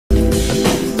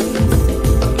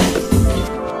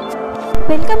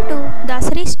Welcome to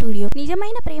Dasari studio.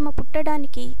 నిజమైన ప్రేమ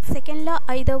పుట్టడానికి సెకండ్ల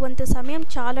 5వ వంతు సమయం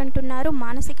చాలంటున్నారు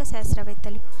మానసిక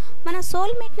శాస్త్రవేత్తలు. మన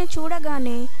సోల్మేట్ని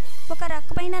చూడగానే ఒక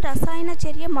రకమైన రసాయన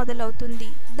చర్య మొదలవుతుంది.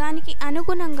 దానికి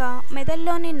అనుగుణంగా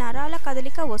మెదడులోని నరాల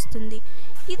కదలిక వస్తుంది.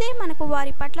 ఇదే మనకు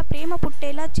వారి పట్ల ప్రేమ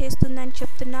పుట్టేలా చేస్తుందని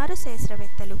చెప్తున్నారు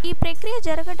శాస్త్రవేత్తలు. ఈ ప్రక్రియ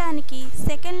జరగడానికి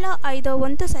సెకండ్ల 5వ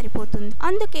వంతు సరిపోతుంది.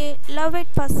 అందుకే లవ్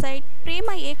ఎట్ ఫస్ట్ సైట్, ప్రేమ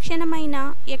ఏ క్షణమైనా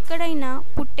ఎక్కడైనా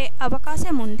పుట్టే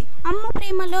అవకాశం ఉంది. అమ్మ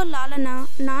ప్రేమలో లాలన,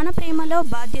 నాన్న ప్రేమలో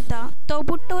బాధ్యత,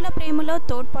 తోబుట్టువుల ప్రేమలో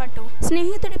తోడ్పాటు,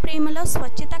 స్నేహితుడి ప్రేమలో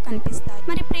స్వచ్ఛత కనిపిస్తాయి.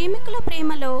 మరి ప్రేమికుల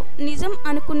ప్రేమలో నిజం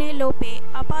అనుకునే లోపే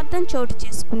అపార్థం చోటు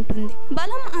చేసుకుంటుంది.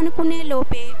 బలం అనుకునే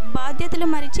లోపే బాధ్యతలు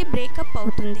మరిచి బ్రేకప్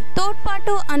అవుతుంది.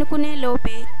 తోడ్పాటు అనుకునే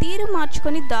లోపే తీరు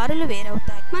మార్చుకొని దారులు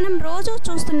వేరవుతాయి. మనం రోజు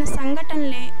చూస్తున్న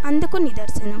సంఘటనలే అందుకు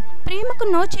నిదర్శనం. ప్రేమకు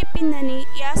నో చెప్పిందని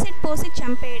యాసిడ్ పోసి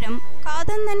చంపేయడం,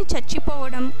 కాదందని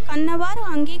చచ్చిపోవడం, కన్నవారు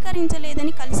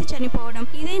అంగీకరించలేదని కలిసి చనిపోవడం,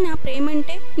 ఇదేనా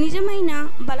ప్రేమంటే? నిజమైన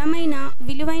బలమైన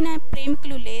విలువైన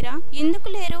ప్రేమికులు లేరా? ఎందుకు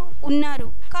లేరు? ఉన్నారు.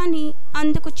 కానీ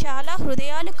అందుకు చాలా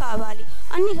హృదయాలు కావాలి.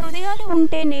 అన్ని హృదయాలు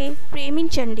ఉంటేనే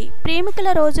ప్రేమించండి. ప్రేమికుల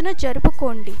రోజున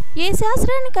జరుపుకోండి. ఏ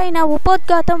శాస్త్రానికైనా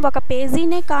ఉపోద్ఘాతం ఒక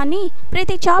పేజీనే కానీ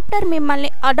ప్రతి చాప్టర్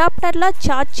మిమ్మల్ని అడాప్టర్లా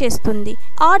చార్జ్ చేస్తుంది.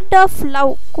 ఆర్ట్ ఆఫ్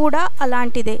లవ్ కూడా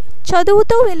అలాంటిదే.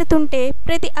 చదువుతూ వెళుతుంటే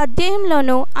ప్రతి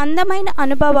అధ్యాయంలోనూ అందమైన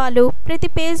అనుభవాలు, ప్రతి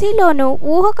పేజీలోనూ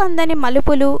ఊహకందని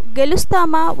మలుపులు.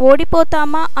 గెలుస్తామా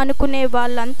ఓడిపోతామా అనుకునే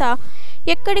వాళ్ళంతా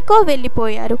ఎక్కడికో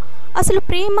వెళ్ళిపోయారు. అసలు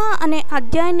ప్రేమ అనే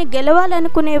అధ్యాయాన్ని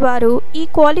గెలవాలనుకునేవారు ఈ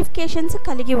క్వాలిఫికేషన్స్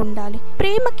కలిగి ఉండాలి.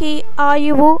 ప్రేమకి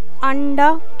ఆయువు, అండ,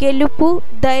 గెలుపు,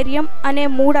 ధైర్యం అనే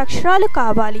 3 అక్షరాలు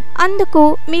కావాలి. అందుకు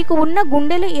మీకు ఉన్న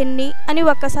గుండెలు ఎన్ని అని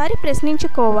ఒక్కసారి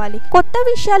ప్రశ్నించుకోవాలి. కొత్త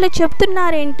విషయాలు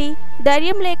చెప్తున్నారేంటి,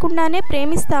 ధైర్యం లేకుండానే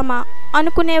ప్రేమిస్తామా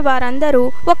అనుకునే వారందరూ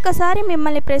ఒక్కసారి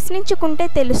మిమ్మల్ని ప్రశ్నించుకుంటే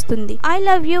తెలుస్తుంది. ఐ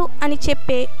లవ్ యూ అని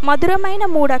చెప్పే మధురమైన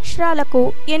 3 అక్షరాలకు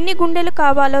ఎన్ని గుండెలు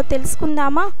కావాలో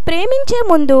తెలుసుకుందామా? ప్రేమించే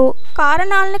ముందు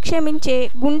కారణాలను క్షమించే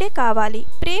గుండె కావాలి.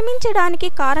 ప్రేమించడానికి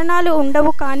కారణాలు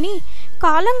ఉండవు, కానీ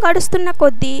కాలం గడుస్తున్న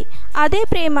కొద్దీ అదే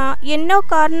ప్రేమ ఎన్నో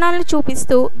కారణాలను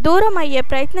చూపిస్తూ దూరం అయ్యే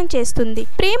ప్రయత్నం చేస్తుంది.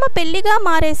 ప్రేమ పెళ్లిగా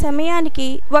మారే సమయానికి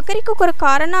ఒకరికొకరు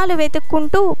కారణాలు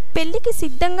వెతుక్కుంటూ పెళ్లికి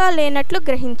సిద్ధంగా లేనట్లు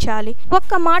గ్రహించాలి.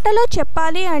 ఒక్క మాటలో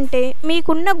చెప్పాలి అంటే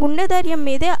మీకున్న గుండె ధైర్యం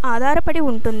మీదే ఆధారపడి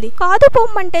ఉంటుంది. కాదు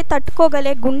పొమ్మంటే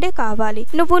తట్టుకోగలే గుండె కావాలి.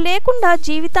 నువ్వు లేకుండా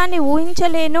జీవితాన్ని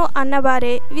ఊహించలేను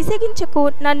అన్నవారే విసిగించకు,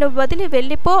 నన్ను వదిలి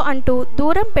వెళ్ళిపో అంటూ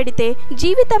దూరం పెడితే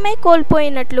జీవితమే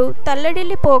కోల్పోయినట్లు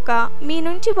తల్లడిల్లిపోక మీ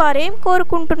నుంచి వారేం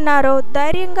కోరుకుంటున్నారో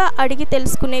ధైర్యంగా అడిగి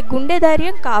తెలుసుకునే గుండె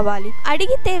ధైర్యం కావాలి.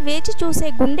 అడిగితే వేచి చూసే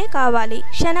గుండె కావాలి.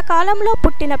 క్షణకాలంలో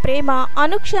పుట్టిన ప్రేమ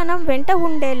అనుక్షణం వెంట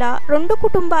ఉండేలా 2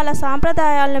 కుటుంబాల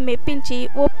సాంప్రదాయాలను మెప్పించి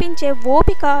ఒప్పించే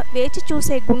ఓపిక వేచి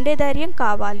చూసే గుండె ధైర్యం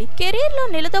కావాలి. కెరీర్లో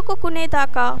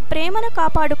నిలదొక్కునేదాకా ప్రేమను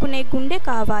కాపాడుకునే గుండె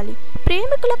కావాలి.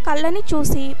 ప్రేమికుల కళ్ళని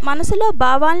చూసి మనసులో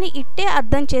భావాల్ని ఇట్టే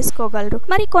అర్థం చేసుకోగలరు.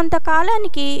 మరి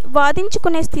కొంతకాలానికి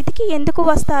వాదించుకునే స్థితికి ఎందుకు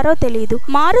వస్తారో తెలియదు.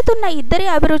 మారుతున్న ఇద్దరి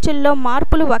అభిరుచుల్లో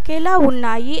మార్పులు ఒకేలా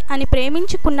ఉన్నాయి అని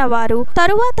ప్రేమించుకున్న వారు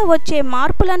తరువాత వచ్చే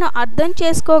మార్పులను అర్థం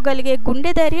చేసుకోగలిగే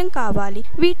గుండె ధైర్యం కావాలి.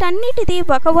 వీటన్నిటిది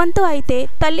ఒక వంతు అయితే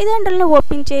తల్లిదండ్రులను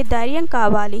ఒప్పించే ధైర్యం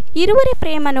కావాలి. ఇరువురి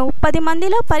ప్రేమను 10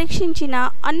 మందిలో పరీక్షించిన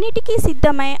అన్నిటికీ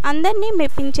సిద్ధమై అందరినీ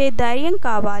మెప్పించే ధైర్యం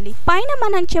కావాలి. పైన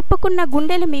మనం చెప్పుకున్న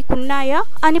గుండెలు మీకున్నాయా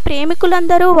అని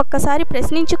ప్రేమికులందరూ ఒక్కసారి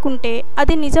ప్రశ్నించుకుంటే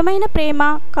అది నిజమైన ప్రేమ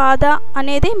కాదా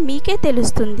అనేదే మీకే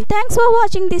తెలుస్తుంది. Thanks for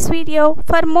watching this video.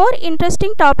 For more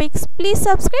interesting topics, please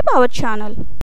subscribe our channel.